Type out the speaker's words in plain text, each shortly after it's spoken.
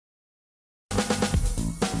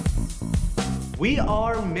We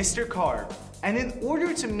are Mr. Carve, and in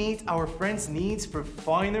order to meet our friends' needs for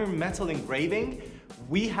finer metal engraving,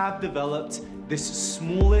 we have developed this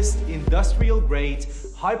smallest industrial-grade,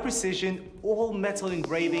 high-precision, all-metal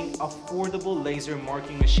engraving affordable laser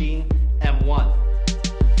marking machine, M1.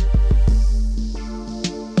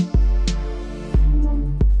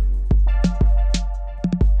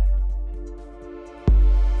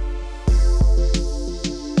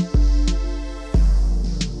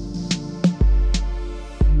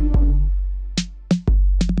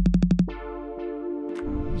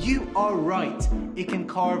 You are right, it can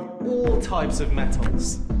carve all types of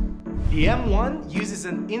metals. The M1 uses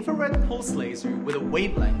an infrared pulse laser with a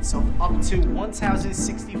wavelength of up to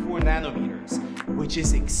 1064 nanometers, which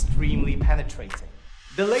is extremely penetrating.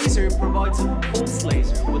 The laser provides a pulse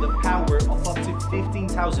laser with a power of up to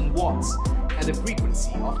 15,000 watts and a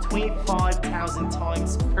frequency of 25,000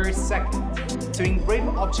 times per second to engrave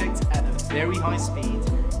objects at a very high speed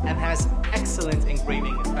and has excellent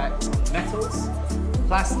engraving effects on metals,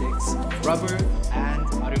 plastics, rubber, and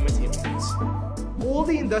other materials. All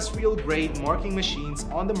the industrial-grade marking machines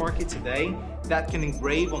on the market today that can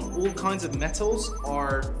engrave on all kinds of metals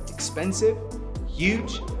are expensive,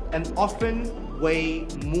 huge, and often weigh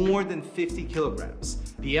more than 50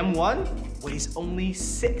 kilograms. The M1 weighs only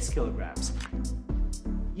 6 kilograms.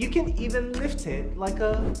 You can even lift it like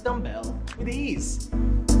a dumbbell with ease.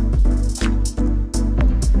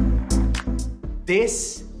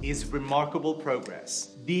 This is remarkable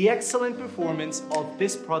progress. The excellent performance of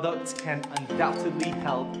this product can undoubtedly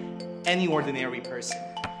help any ordinary person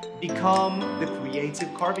become the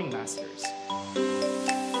creative carving masters.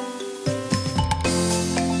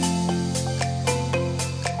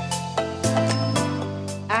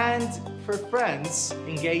 And for friends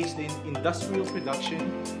engaged in industrial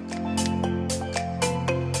production,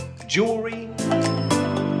 jewelry,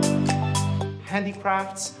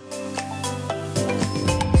 handicrafts,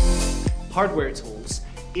 hardware tools,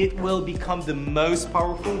 it will become the most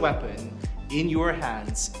powerful weapon in your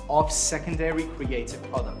hands of secondary creative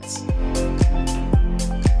products.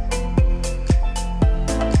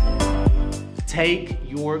 Take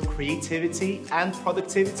your creativity and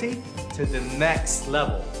productivity to the next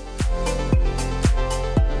level.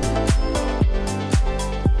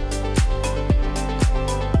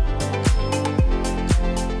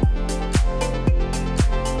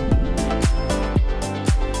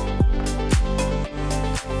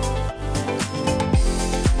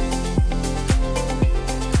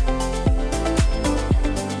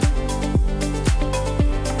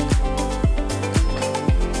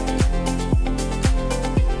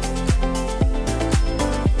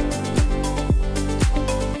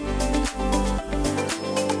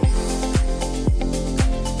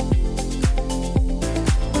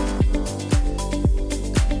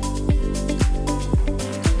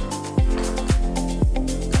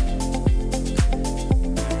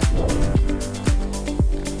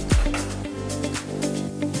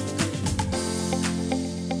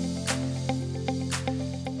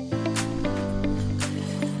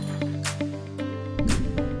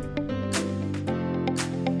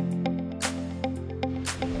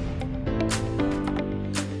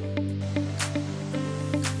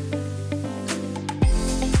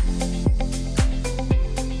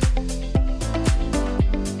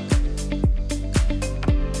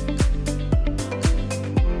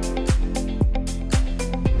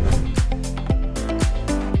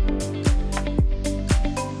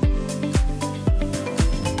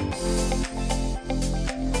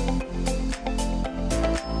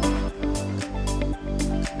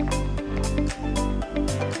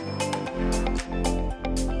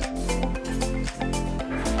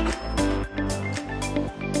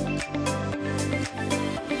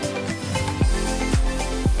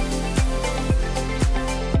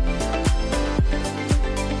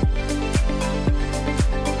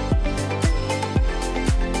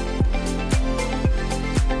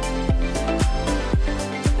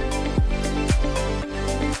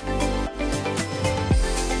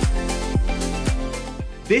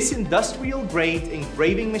 This industrial-grade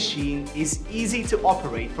engraving machine is easy to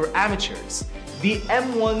operate for amateurs. The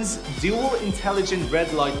M1's dual intelligent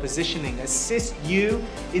red light positioning assists you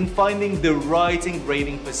in finding the right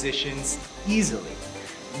engraving positions easily.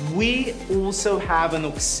 We also have an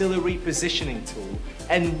auxiliary positioning tool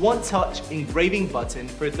and one-touch engraving button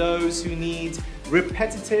for those who need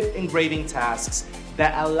repetitive engraving tasks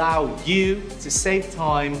that allow you to save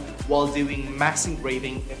time while doing mass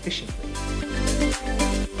engraving efficiently.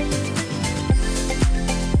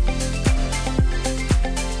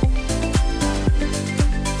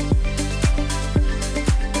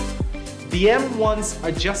 The M1's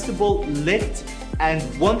adjustable lift and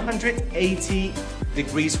 180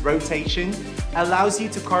 degrees rotation allows you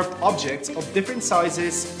to carve objects of different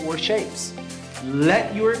sizes or shapes.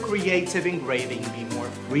 Let your creative engraving be more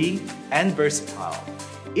free and versatile.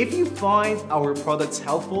 If you find our products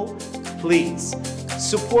helpful, please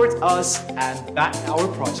support us and back our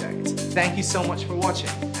project. Thank you so much for watching,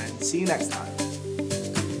 and see you next time.